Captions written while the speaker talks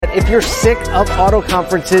If you're sick of auto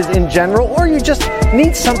conferences in general, or you just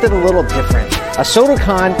need something a little different,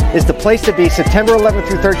 ASOTOCon is the place to be. September 11th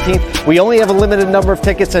through 13th. We only have a limited number of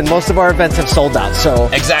tickets, and most of our events have sold out. So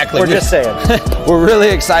exactly, we're just saying. We're really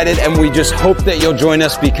excited, and we just hope that you'll join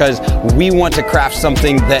us because we want to craft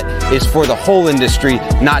something that is for the whole industry,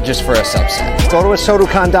 not just for a subset. Go to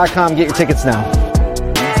ASOTOCon.com. Get your tickets now.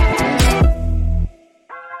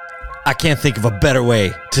 I can't think of a better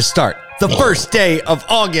way to start the first day of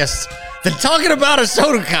August than talking about a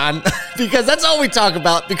SodaCon, because that's all we talk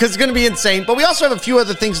about, because it's going to be insane. But we also have a few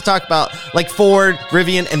other things to talk about, like Ford,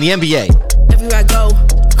 Rivian, and the NBA. Everywhere I go.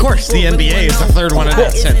 Of course, the NBA is the third one in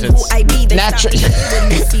that sentence. Naturally.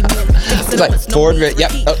 It's like Ford,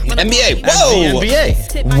 yep. Oh, NBA. Whoa! The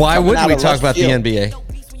NBA. Why wouldn't we talk about the NBA?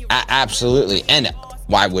 Absolutely. And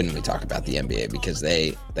why wouldn't we talk about the NBA? Because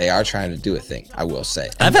they are trying to do a thing, I will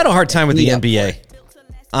say. I've had a hard time with the NBA.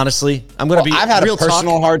 Honestly, I'm going to be I've had real a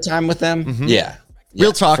personal talk. hard time with them. Mm-hmm. Yeah.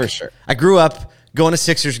 Real talk. For sure. I grew up going to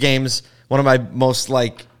Sixers games. One of my most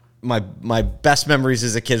my best memories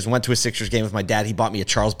as a kid is went to a Sixers game with my dad. He bought me a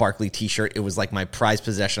Charles Barkley t-shirt. It was like my prized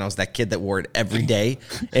possession. I was that kid that wore it every day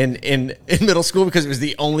in middle school because it was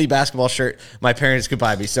the only basketball shirt my parents could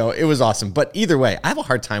buy me. So it was awesome. But either way, I have a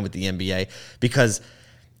hard time with the NBA because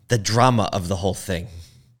the drama of the whole thing.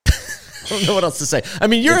 I don't know what else to say. I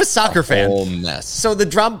mean, you're a soccer fan. Whole mess. So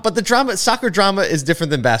soccer drama is different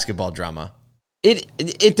than basketball drama.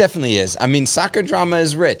 It definitely is. I mean, soccer drama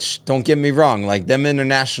is rich. Don't get me wrong. Like them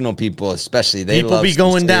international people, especially, they love be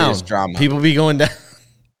going down. Drama. People be going down.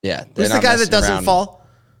 Yeah. Who's the guy that doesn't fall?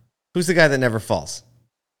 Who's the guy that never falls?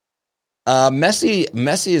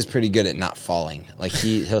 Messi is pretty good at not falling. Like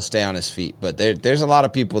he'll stay on his feet. But there's a lot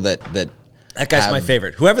of people that guy's my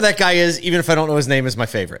favorite. Whoever that guy is, even if I don't know his name, is my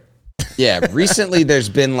favorite. Yeah, recently there's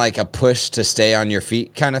been like a push to stay on your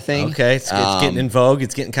feet kind of thing. Okay, it's getting in vogue.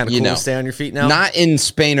 It's getting kind of cool to stay on your feet now. Not in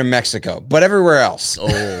Spain or Mexico, but everywhere else. Oh,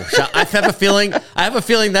 I have a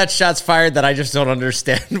feeling that shot's fired that I just don't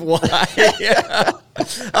understand why.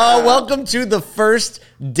 Welcome to the first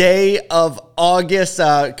day of August.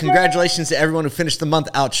 Congratulations to everyone who finished the month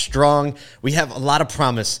out strong. We have a lot of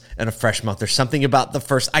promise and a fresh month. There's something about the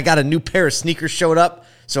first. I got a new pair of sneakers showed up.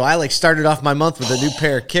 So I started off my month with a new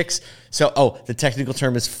pair of kicks. So, the technical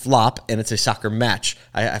term is flop, and it's a soccer match.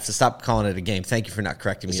 I have to stop calling it a game. Thank you for not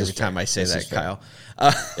correcting me every time I say that, Kyle.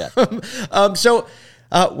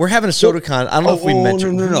 We're having a SodaCon. I don't know if we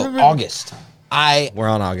mentioned. No. August. We're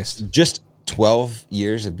on August. Just 12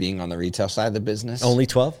 years of being on the retail side of the business. Only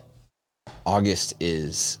 12? August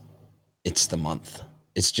it's the month.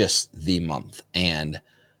 It's just the month. And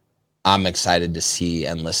I'm excited to see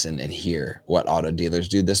and listen and hear what auto dealers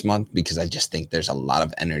do this month, because I just think there's a lot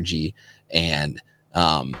of energy and,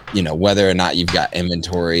 whether or not you've got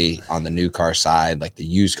inventory on the new car side, like the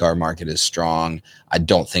used car market is strong. I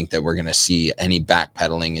don't think that we're going to see any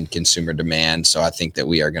backpedaling in consumer demand. So I think that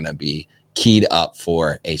we are going to be keyed up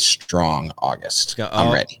for a strong August.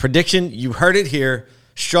 I'm ready. Prediction. You heard it here.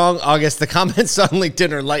 Strong August. The comments on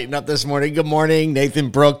LinkedIn are lighting up this morning. Good morning, Nathan,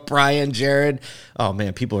 Brooke, Brian, Jared. Oh,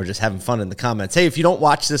 man, people are just having fun in the comments. Hey, if you don't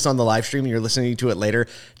watch this on the live stream and you're listening to it later,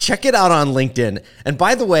 check it out on LinkedIn. And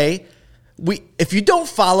by the way, if you don't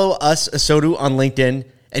follow us, Asodu, on LinkedIn,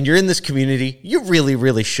 and you're in this community, you really,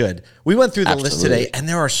 really should. We went through the list today, and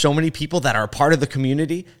there are so many people that are part of the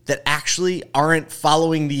community that actually aren't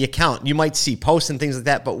following the account. You might see posts and things like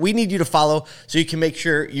that, but we need you to follow so you can make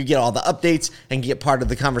sure you get all the updates and get part of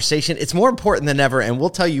the conversation. It's more important than ever, and we'll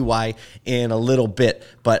tell you why in a little bit,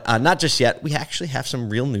 but not just yet. We actually have some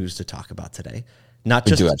real news to talk about today. Not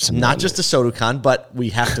just a SodaCon, but we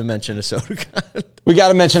have to mention a SodaCon. We got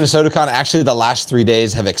to mention a SodaCon. Actually, the last 3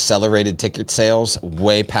 days have accelerated ticket sales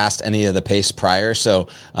way past any of the pace prior. So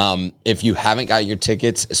if you haven't got your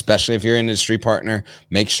tickets, especially if you're an industry partner,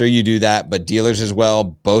 make sure you do that. But dealers as well,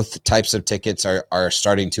 both types of tickets are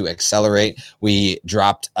starting to accelerate. We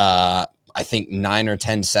dropped I think 9 or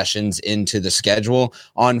 10 sessions into the schedule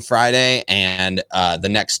on Friday. And the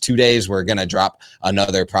next 2 days, we're going to drop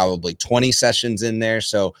another probably 20 sessions in there.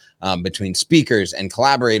 So between speakers and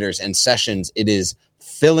collaborators and sessions, it is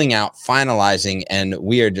filling out, finalizing, and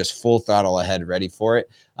we are just full throttle ahead, ready for it.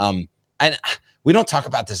 And we don't talk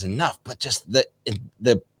about this enough, but just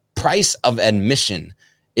the price of admission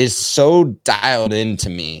is so dialed into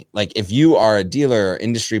me. Like if you are a dealer or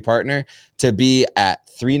industry partner, to be at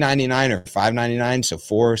 $399 or $599, so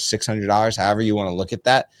 $600, however you want to look at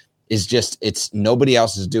that, is just, it's nobody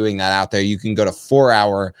else is doing that out there. You can go to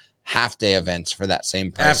 4-hour half-day events for that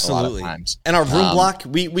same price. Absolutely. A lot of times. And our room block,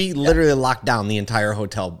 we literally locked down the entire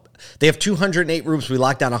hotel. They have 208 rooms. We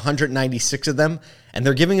locked down 196 of them, and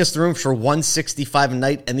they're giving us the room for $165 a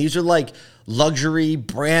night. And these are like luxury,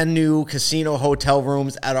 brand new casino hotel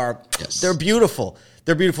rooms they're beautiful.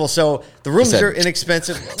 They're beautiful. So the rooms are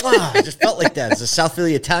inexpensive. I just felt like that. It's a South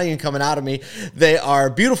Philly Italian coming out of me. They are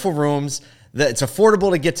beautiful rooms. It's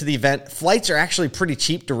affordable to get to the event. Flights are actually pretty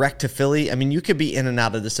cheap direct to Philly. I mean, you could be in and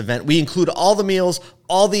out of this event. We include all the meals,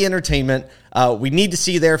 all the entertainment. We need to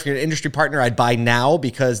see you there. If you're an industry partner, I'd buy now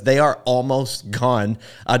because they are almost gone.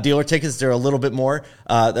 Dealer tickets, they're a little bit more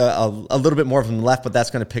of them left, but that's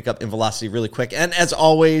going to pick up in velocity really quick. And as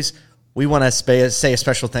always, we want to say a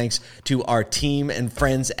special thanks to our team and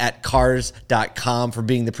friends at Cars.com for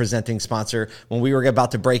being the presenting sponsor. When we were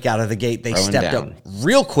about to break out of the gate, they stepped up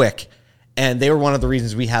real quick. And they were one of the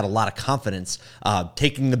reasons we had a lot of confidence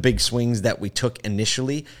taking the big swings that we took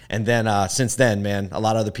initially. And then since then, man, a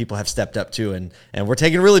lot of other people have stepped up too. And we're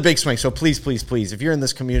taking really big swings. So please, please, please, if you're in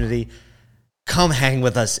this community, come hang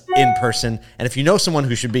with us in person. And if you know someone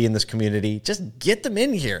who should be in this community, just get them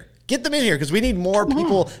in here. Get them in here because we need more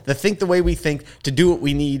people that think the way we think to do what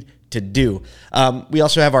we need to do. We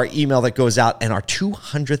also have our email that goes out, and our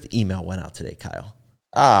 200th email went out today, Kyle.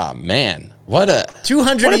 Ah, man. What a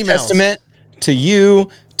 200 emails. Testament to you,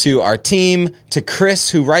 to our team, to Chris,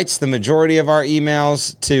 who writes the majority of our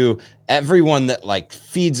emails, to everyone that like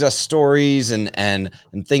feeds us stories and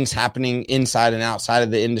things happening inside and outside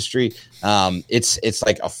of the industry. It's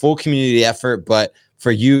like a full community effort, but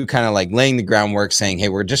for you kind of like laying the groundwork saying, hey,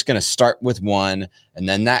 we're just going to start with one. And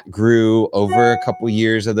then that grew over a couple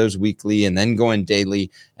years of those weekly and then going daily.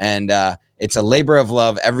 And it's a labor of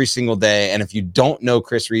love every single day. And if you don't know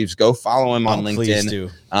Chris Reeves, go follow him on LinkedIn.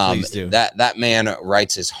 Please do. That man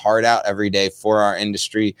writes his heart out every day for our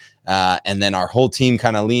industry. And then our whole team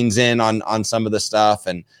kind of leans in on some of the stuff.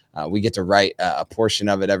 And we get to write a portion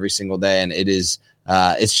of it every single day. And it's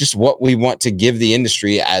just what we want to give the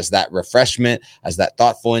industry as that refreshment, as that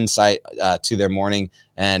thoughtful insight to their morning,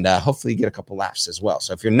 and hopefully get a couple laughs as well.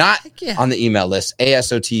 So if you're not on the email list,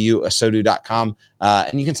 asotu@asodu.com,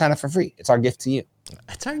 and you can sign up for free. It's our gift to you.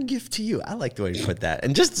 It's our gift to you. I like the way you put that.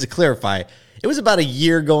 And just to clarify, it was about a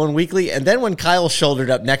year going weekly. And then when Kyle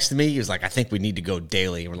shouldered up next to me, he was like, I think we need to go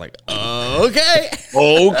daily. And we're like, okay.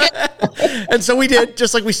 And so we did,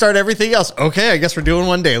 just like we start everything else. Okay, I guess we're doing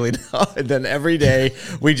one daily now. And then every day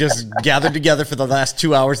we just gathered together for the last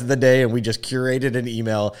 2 hours of the day and we just curated an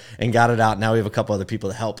email and got it out. Now we have a couple other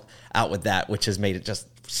people to help out with that, which has made it just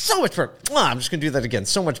so much better. I'm just going to do that again.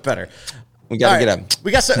 So much better. We got to get up.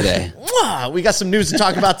 We got some news to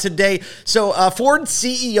talk about today. So Ford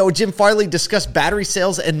CEO Jim Farley discussed battery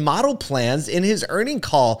sales and model plans in his earnings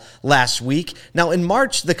call last week. Now, in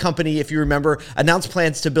March, the company, if you remember, announced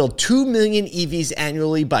plans to build 2 million EVs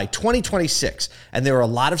annually by 2026. And there were a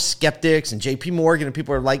lot of skeptics and JP Morgan and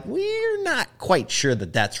people are like, we're not quite sure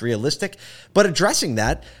that that's realistic. But addressing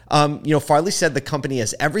that, Farley said the company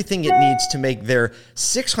has everything it needs to make their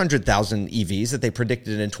 600,000 EVs that they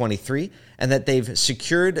predicted in 23, and that they've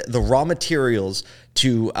secured the raw materials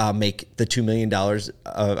to make the $2 million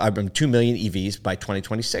EVs by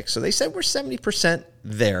 2026. So they said we're 70%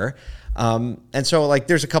 there. And so, like,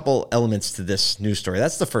 there's a couple elements to this news story.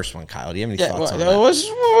 That's the first one, Kyle. Do you have any thoughts on that?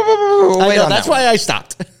 That's why I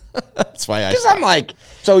stopped. That's why I stopped. Because I'm like,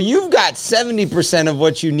 so you've got 70% of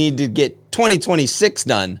what you need to get 2026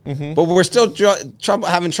 done, but we're still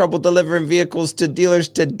having trouble delivering vehicles to dealers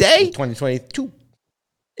today? 2022.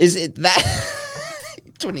 Is it that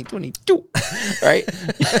 2022, right?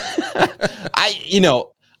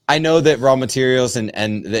 I know that raw materials and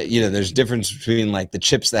that, there's difference between like the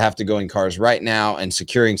chips that have to go in cars right now and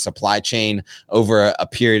securing supply chain over a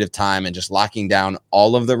period of time and just locking down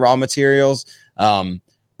all of the raw materials.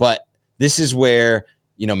 But this is where,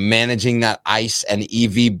 managing that ICE and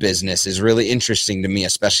EV business is really interesting to me,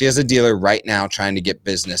 especially as a dealer right now trying to get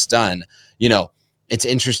business done. It's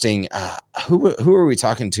interesting. Who were we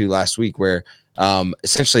talking to last week where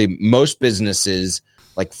essentially most businesses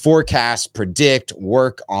like forecast, predict,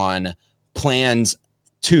 work on plans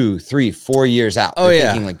 2, 3, 4 years out.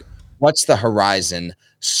 They're thinking like, what's the horizon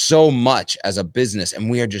so much as a business? And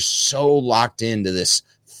we are just so locked into this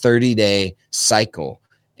 30-day cycle.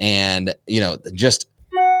 And, just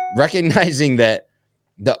recognizing that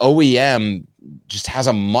the OEM just has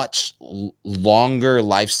a much longer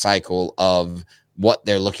life cycle of what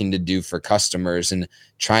they're looking to do for customers, and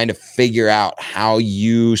trying to figure out how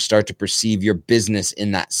you start to perceive your business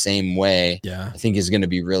in that same way, I think is going to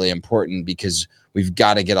be really important, because we've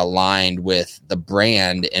got to get aligned with the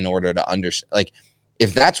brand in order to understand. Like,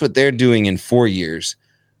 if that's what they're doing in 4 years,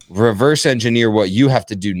 reverse engineer what you have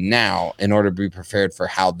to do now in order to be prepared for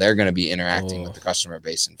how they're going to be interacting with the customer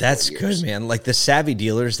base in 4 That's years. good, man. Like the savvy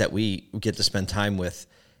dealers that we get to spend time with,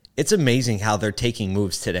 it's amazing how they're taking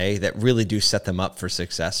moves today that really do set them up for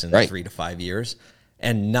success in 3 to 5 years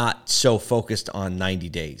and not so focused on 90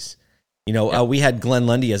 days. You know, we had Glenn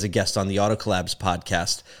Lundy as a guest on the Auto Collabs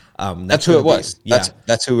podcast. That's who it was.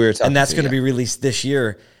 That's who we were talking to. And that's going to be released this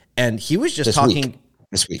year. And he was just talking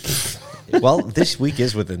this week. Well, this week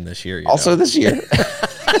is within this year. Also this year.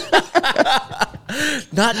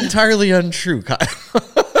 Not entirely untrue, Kyle.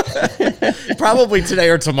 Probably today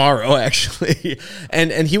or tomorrow, actually.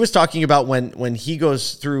 And he was talking about when he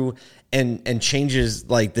goes through and changes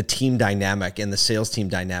like the team dynamic and the sales team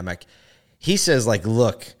dynamic. He says, like,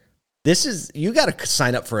 look, you got to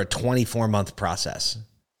sign up for a 24-month process,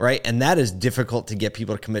 right? And that is difficult to get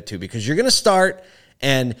people to commit to because you're going to start,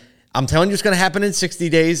 and I'm telling you, it's going to happen in 60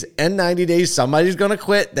 days and 90 days. Somebody's going to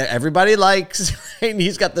quit that everybody likes. Right? And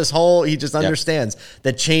he's got this he just understands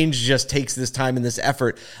that change just takes this time and this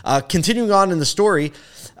effort. Continuing on in the story,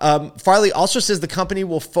 Farley also says the company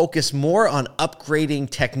will focus more on upgrading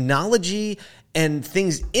technology and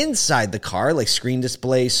things inside the car, like screen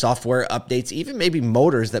displays, software updates, even maybe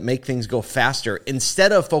motors that make things go faster,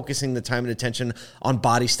 instead of focusing the time and attention on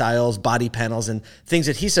body styles, body panels, and things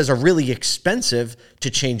that he says are really expensive to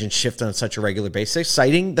change and shift on such a regular basis,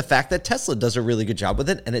 citing the fact that Tesla does a really good job with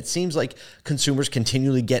it. And it seems like consumers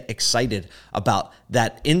continually get excited about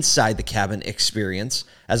that inside the cabin experience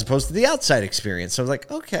as opposed to the outside experience. So I was like,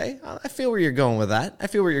 okay, I feel where you're going with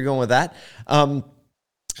that.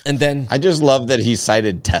 And then I just love that he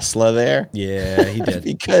cited Tesla there. Yeah, he did.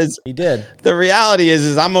 Because he did. The reality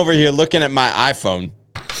is I'm over here looking at my iPhone.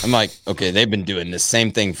 I'm like, okay, they've been doing the same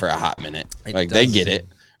thing for a hot minute. They get it,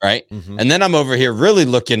 right? Mm-hmm. And then I'm over here really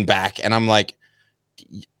looking back, and I'm like,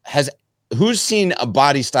 who's seen a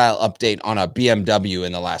body style update on a BMW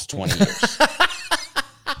in the last 20 years?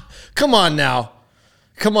 Come on now.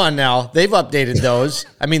 They've updated those.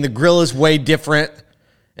 I mean, the grill is way different.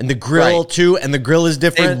 And the grill, too, and the grill is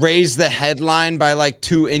different. They raised the headline by like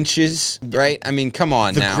 2 inches, right? I mean, come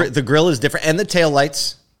on now. The grill is different. And the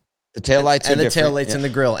taillights. The taillights are different. And the taillights and the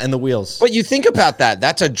grill and the wheels. But you think about that.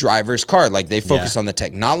 That's a driver's car. Like, they focus on the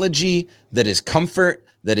technology, that is comfort,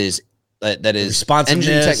 that is responsiveness,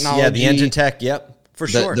 engine technology. Yeah, the engine tech, yep, for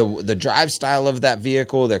sure. The drive style of that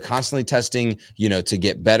vehicle, they're constantly testing, to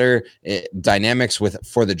get better dynamics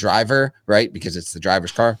for the driver, right? Because it's the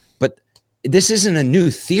driver's car. But this isn't a new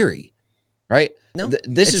theory, right? No,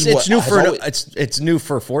 it's new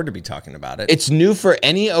for Ford to be talking about it. It's new for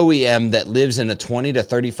any OEM that lives in a $20,000 to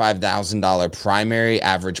 $35,000 primary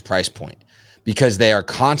average price point, because they are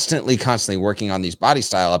constantly working on these body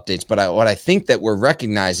style updates. But what I think that we're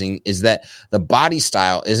recognizing is that the body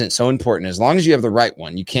style isn't so important. As long as you have the right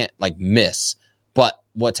one, you can't miss. But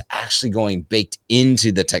what's actually going baked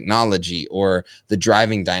into the technology or the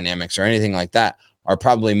driving dynamics or anything like that are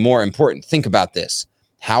probably more important. Think about this.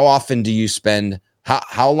 How often do you spend,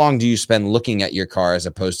 how long do you spend looking at your car as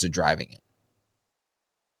opposed to driving it?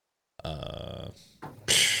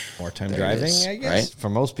 More time driving, I guess. Right? For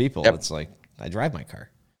most people, It's like, I drive my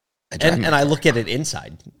car. And I look at it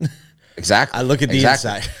inside. Exactly. I look at the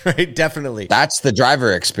inside, right? Definitely. That's the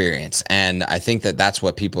driver experience. And I think that that's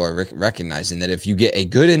what people are recognizing, that if you get a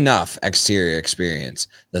good enough exterior experience,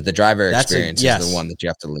 that the driver experience is the one that you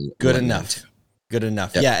have to lead. Good enough. Good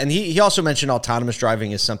enough. Yep. Yeah. And he also mentioned autonomous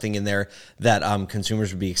driving is something in there that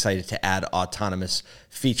consumers would be excited to add autonomous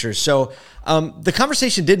features. So the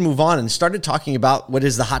conversation did move on and started talking about what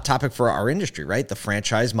is the hot topic for our industry, right? The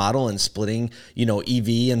franchise model and splitting,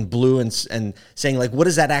 EV and Blue and saying like, what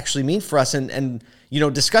does that actually mean for us? And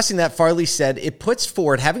discussing that, Farley said it puts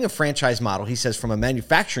Ford, having a franchise model, he says from a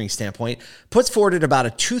manufacturing standpoint, puts Ford at about a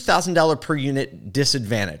 $2,000 per unit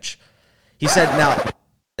disadvantage. He said, now,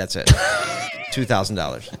 that's it.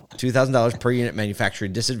 $2,000 per unit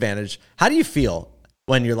manufacturing disadvantage. How do you feel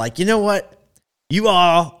when you're like, you know what? You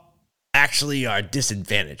all actually are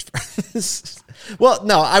disadvantaged. Well,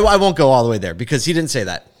 no, I won't go all the way there because he didn't say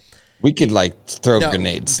that. We could throw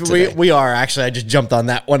grenades today. We are actually. I just jumped on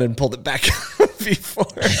that one and pulled it back before.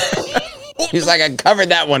 He's like, I covered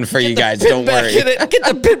that one for you guys. Don't worry. Get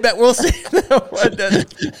the pin back. We'll see.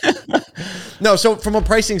 No, so from a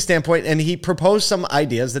pricing standpoint, and he proposed some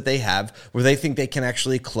ideas that they have where they think they can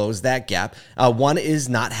actually close that gap. One is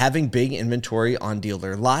not having big inventory on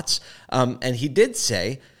dealer lots. And he did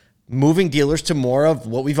say moving dealers to more of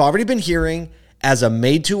what we've already been hearing as a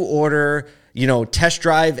made-to-order, test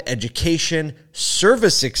drive, education,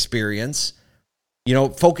 service experience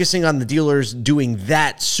focusing on the dealers doing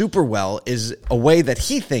that super well is a way that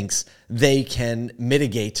he thinks they can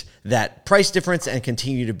mitigate that price difference and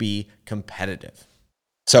continue to be competitive.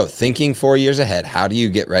 So thinking 4 years ahead, how do you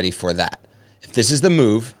get ready for that? If this is the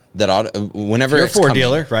move that whenever you're it's a Ford coming,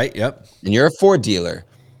 dealer, right? Yep. And you're a Ford dealer,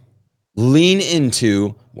 lean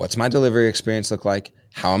into what's my delivery experience look like?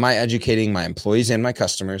 How am I educating my employees and my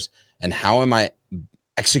customers? And how am I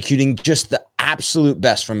executing just the absolute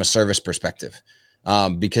best from a service perspective?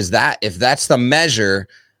 Because if that's the measure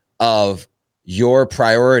of your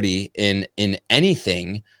priority in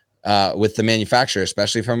anything with the manufacturer,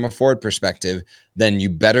 especially from a Ford perspective, then you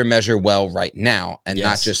better measure well right now and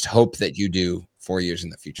not just hope that you do 4 years in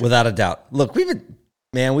the future. Without a doubt. Look, we've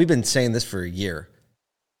been saying this for a year.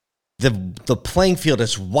 The playing field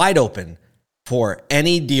is wide open for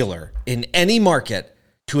any dealer in any market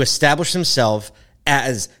to establish themselves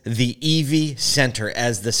as the EV center,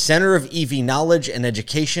 as the center of EV knowledge and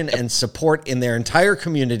education and support in their entire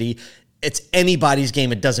community. It's anybody's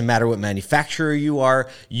game. It doesn't matter what manufacturer you are.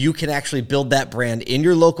 You can actually build that brand in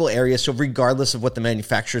your local area. So regardless of what the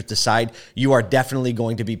manufacturers decide, you are definitely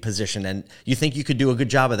going to be positioned. And you think you could do a good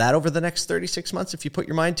job of that over the next 36 months if you put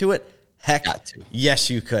your mind to it? Heck,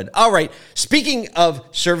 yes, you could. All right. Speaking of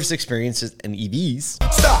service experiences and EVs.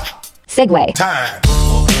 Stop. Segue. Time.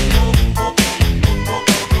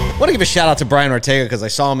 I want to give a shout out to Brian Ortega because I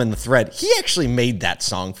saw him in the thread. He actually made that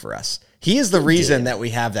song for us. He is the reason that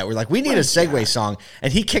we have that. We're like, we need a segue song.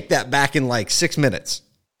 And he kicked that back in like 6 minutes.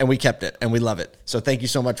 And we kept it, and we love it. So thank you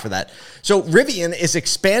so much for that. So Rivian is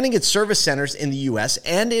expanding its service centers in the U.S.,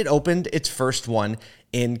 and it opened its first one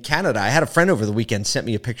in Canada. I had a friend over the weekend sent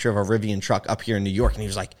me a picture of a Rivian truck up here in New York, and he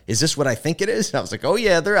was like, is this what I think it is? And I was like, oh,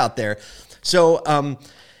 yeah, they're out there. So I don't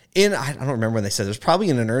remember when they said, it was probably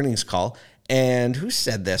in an earnings call. And who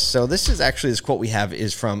said this? So this quote we have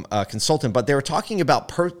is from a consultant, but they were talking about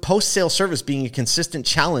post-sale service being a consistent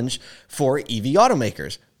challenge for EV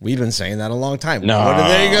automakers. We've been saying that a long time. No. What are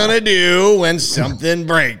they going to do when something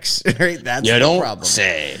breaks? Right? That's the problem.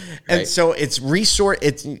 Say. Right? And so it's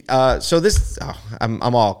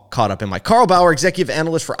I'm all caught up in my. Carl Bauer, executive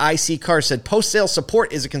analyst for IC Cars, said post-sale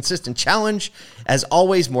support is a consistent challenge, as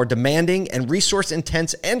always more demanding and resource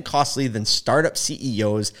intense and costly than startup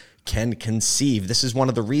CEOs can conceive. This is one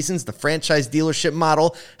of the reasons the franchise dealership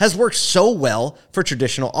model has worked so well for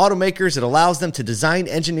traditional automakers. It allows them to design,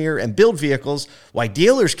 engineer, and build vehicles while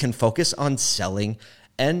dealers can focus on selling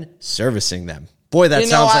and servicing them. Boy, that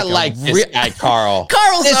sounds like this guy, Carl.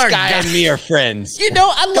 Carl's this our guy and me are friends. I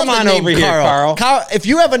love Come on the name over Carl. here, Carl. Carl. If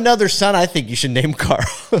you have another son, I think you should name Carl.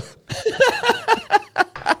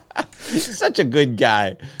 Such a good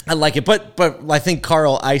guy. I like it, but I think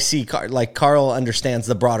Carl understands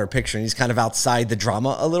the broader picture, and he's kind of outside the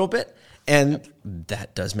drama a little bit, and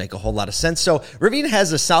that does make a whole lot of sense. So Rivian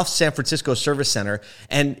has a South San Francisco service center,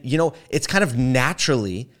 and it's kind of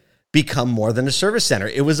naturally become more than a service center.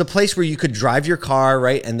 It was a place where you could drive your car,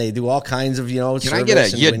 right, and they do all kinds of service. Can I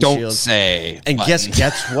get a you windshields. Don't say? And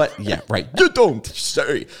guess what? Yeah, right. You don't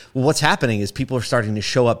say. Well, what's happening is people are starting to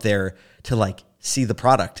show up there to see the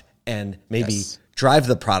product and maybe drive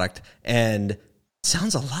the product, and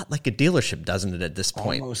sounds a lot like a dealership, doesn't it, at this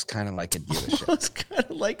point? Almost kind of like a dealership.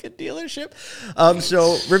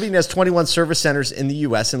 So Rivian has 21 service centers in the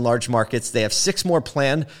U.S. in large markets. They have 6 more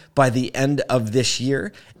planned by the end of this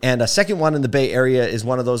year, and a second one in the Bay Area is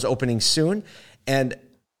one of those opening soon. And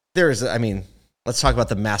let's talk about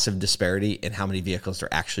the massive disparity in how many vehicles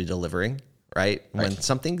they're actually delivering. Right? When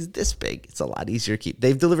something's this big, it's a lot easier to keep.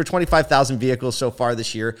 They've delivered 25,000 vehicles so far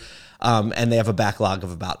this year, and they have a backlog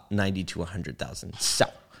of about 90 to 100,000. So,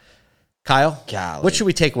 Kyle, what should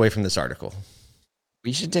we take away from this article?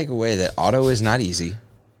 We should take away that auto is not easy,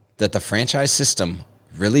 that the franchise system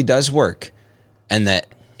really does work, and that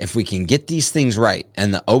if we can get these things right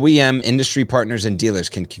and the OEM industry partners and dealers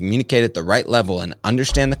can communicate at the right level and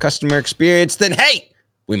understand the customer experience, then, hey,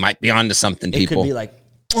 we might be onto something, people. It could be like,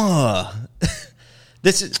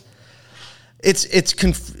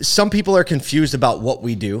 some people are confused about what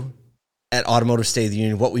we do at Automotive State of the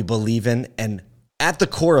Union, what we believe in, and at the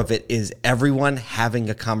core of it is everyone having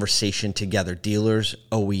a conversation together, dealers,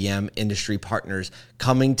 OEM, industry partners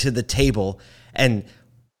coming to the table and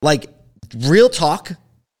real talk,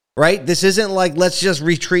 right? This isn't let's just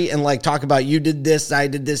retreat and talk about you did this, I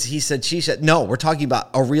did this, he said, she said. No, we're talking about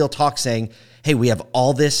a real talk saying, hey, we have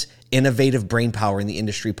all this innovative brain power in the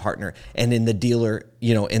industry partner and in the dealer,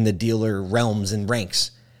 in the dealer realms and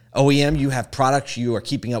ranks. OEM, you have products, you are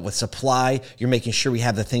keeping up with supply, you're making sure we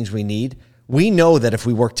have the things we need. We know that if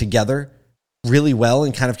we work together really well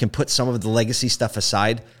and kind of can put some of the legacy stuff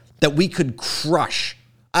aside, that we could crush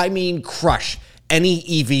any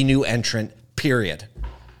EV new entrant, period.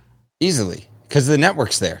 Easily, because the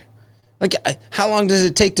network's there. Like, how long does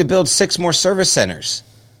it take to build 6 more service centers?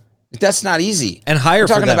 That's not easy. And hire We're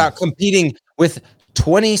for talking them. about competing with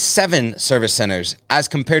 27 service centers as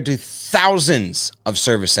compared to thousands of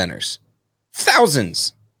service centers.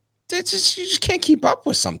 Thousands. You just can't keep up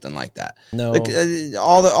with something like that. No. Like,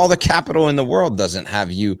 all the capital in the world doesn't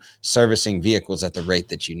have you servicing vehicles at the rate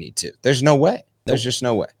that you need to. There's no way. There's just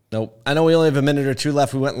no way. Nope. I know we only have a minute or two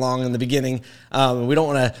left. We went long in the beginning. We don't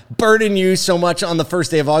want to burden you so much on the first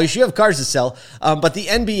day of August. You have cars to sell. But the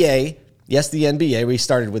NBA, yes, the NBA, we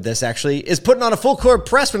started with this actually, is putting on a full court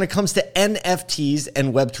press when it comes to NFTs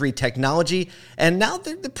and Web3 technology. And now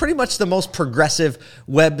they're pretty much the most progressive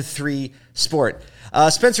Web3 sport.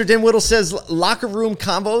 Spencer Dinwiddle says locker room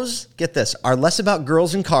combos, get this, are less about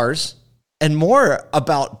girls and cars and more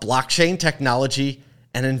about blockchain technology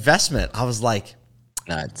and investment. I was like,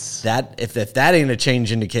 nuts. That if that ain't a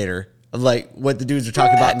change indicator of like what the dudes are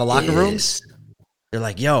talking about in the locker rooms, they're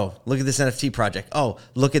like, yo, look at this NFT project. Oh,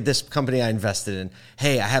 look at this company I invested in.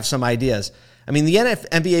 Hey, I have some ideas. I mean, the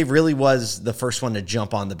NBA really was the first one to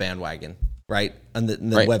jump on the bandwagon, right? In the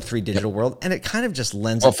right. Web3 digital world. And it kind of just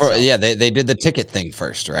lends itself. They did the ticket thing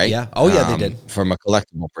first, right? Yeah. Oh, yeah, they did. From a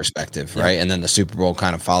collectible perspective, right? And then the Super Bowl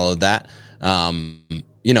kind of followed that.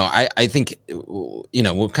 I think,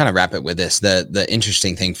 we'll kind of wrap it with this. The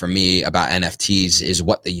interesting thing for me about NFTs is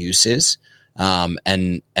what the use is,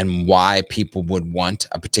 and why people would want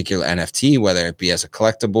a particular NFT, whether it be as a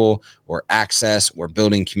collectible or access or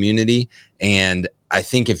building community. And I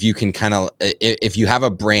think if you can if you have a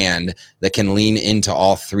brand that can lean into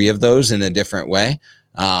all 3 of those in a different way,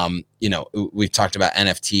 we've talked about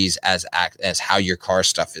NFTs as how your car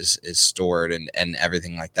stuff is stored and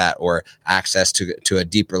everything like that, or access to a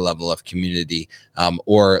deeper level of community,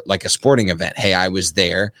 or like a sporting event. Hey, I was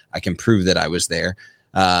there. I can prove that I was there.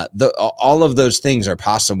 All of those things are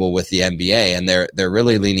possible with the NBA, and they're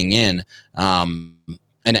really leaning in.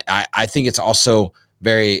 And I think it's also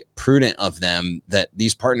very prudent of them that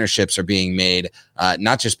these partnerships are being made,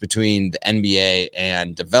 not just between the NBA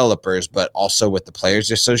and developers, but also with the Players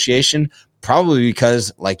Association, probably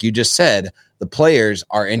because, like you just said, the players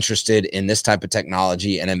are interested in this type of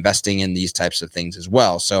technology and investing in these types of things as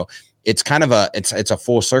well. So it's kind of it's a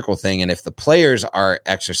full circle thing. And if the players are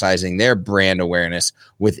exercising their brand awareness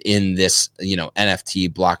within this,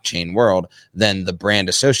 NFT blockchain world, then the brand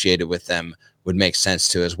associated with them would make sense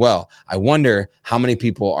too as well. I wonder how many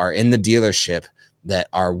people are in the dealership that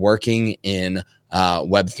are working in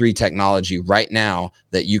Web3 technology right now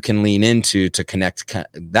that you can lean into to connect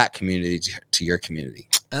that community to your community.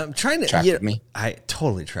 I'm trying to track with me. I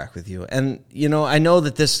totally track with you. And, I know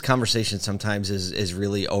that this conversation sometimes is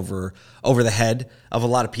really over the head of a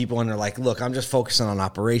lot of people. And they're like, look, I'm just focusing on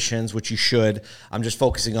operations, which you should. I'm just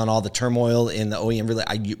focusing on all the turmoil in the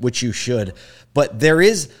OEM, which you should. But there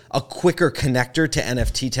is a quicker connector to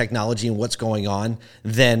NFT technology and what's going on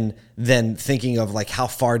than thinking of like how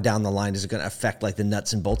far down the line is it going to affect like the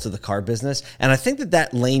nuts and bolts of the car business. And I think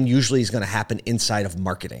that lane usually is going to happen inside of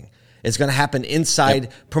marketing. It's going to happen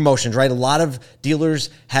inside promotions, right? A lot of dealers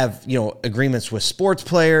have, agreements with sports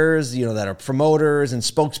players, that are promoters and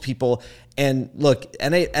spokespeople. And look,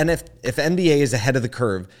 if NBA is ahead of the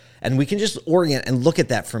curve, and we can just orient and look at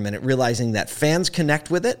that for a minute, realizing that fans connect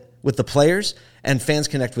with it, with the players, and fans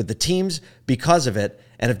connect with the teams because of it.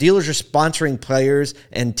 And if dealers are sponsoring players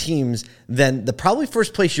and teams, then the probably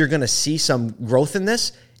first place you're going to see some growth in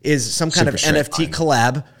this is some kind of NFT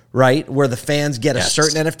collab, right? Where the fans get a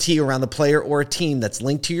certain NFT around the player or a team that's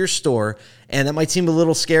linked to your store. And that might seem a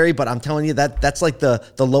little scary, but I'm telling you that's like the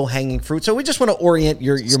low-hanging fruit. So we just want to orient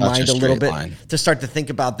your mind a little bit to start to think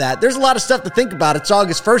about that. There's a lot of stuff to think about. It's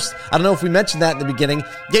August 1st. I don't know if we mentioned that in the beginning.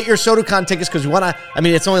 Get your SotoCon tickets because we want to,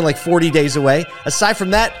 it's only like 40 days away. Aside from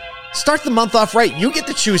that, start the month off right. You get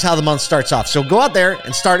to choose how the month starts off. So go out there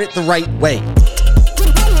and start it the right way.